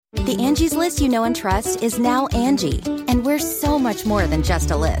The Angie's List you know and trust is now Angie, and we're so much more than just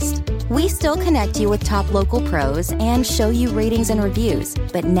a list. We still connect you with top local pros and show you ratings and reviews,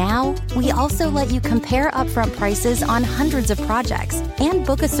 but now we also let you compare upfront prices on hundreds of projects and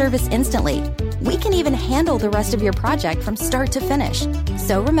book a service instantly. We can even handle the rest of your project from start to finish.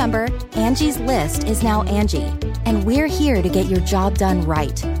 So remember, Angie's List is now Angie, and we're here to get your job done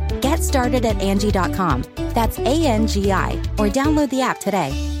right. Get started at Angie.com. That's ANGI, or download the app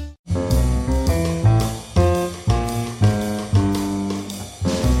today.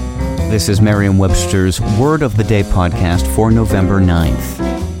 This is Merriam-Webster's Word of the Day podcast for November 9th.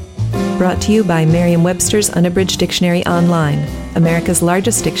 Brought to you by Merriam-Webster's Unabridged Dictionary Online, America's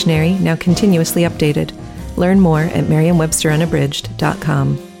largest dictionary, now continuously updated. Learn more at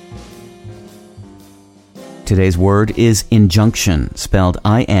merriam-websterunabridged.com. Today's word is injunction, spelled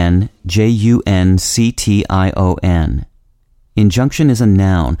I-N-J-U-N-C-T-I-O-N. Injunction is a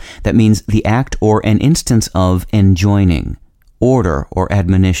noun that means the act or an instance of enjoining, order, or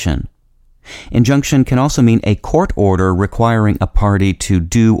admonition. Injunction can also mean a court order requiring a party to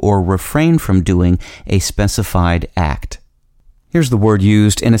do or refrain from doing a specified act. Here's the word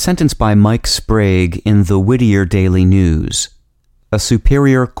used in a sentence by Mike Sprague in the Whittier Daily News. A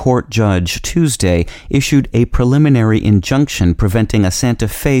Superior Court judge Tuesday issued a preliminary injunction preventing a Santa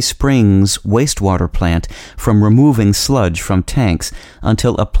Fe Springs wastewater plant from removing sludge from tanks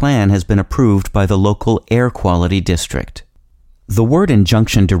until a plan has been approved by the local air quality district. The word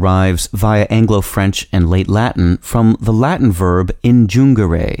injunction derives via Anglo-French and Late Latin from the Latin verb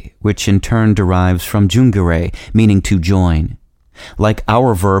injungere, which in turn derives from jungere, meaning to join. Like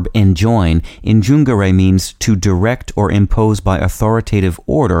our verb enjoin, injungere means to direct or impose by authoritative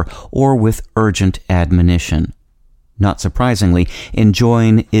order or with urgent admonition. Not surprisingly,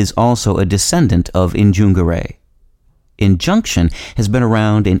 enjoin is also a descendant of injungere. Injunction has been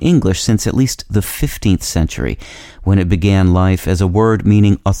around in English since at least the 15th century, when it began life as a word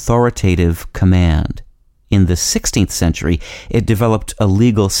meaning authoritative command. In the 16th century, it developed a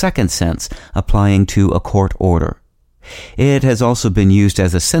legal second sense, applying to a court order. It has also been used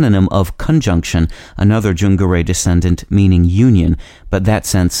as a synonym of conjunction, another jungere descendant meaning union, but that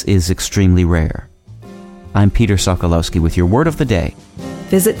sense is extremely rare. I'm Peter Sokolowski with your Word of the Day.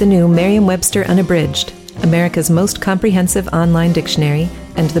 Visit the new Merriam-Webster Unabridged, America's most comprehensive online dictionary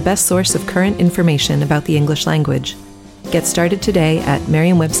and the best source of current information about the English language. Get started today at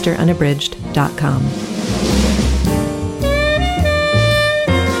merriam-websterunabridged.com.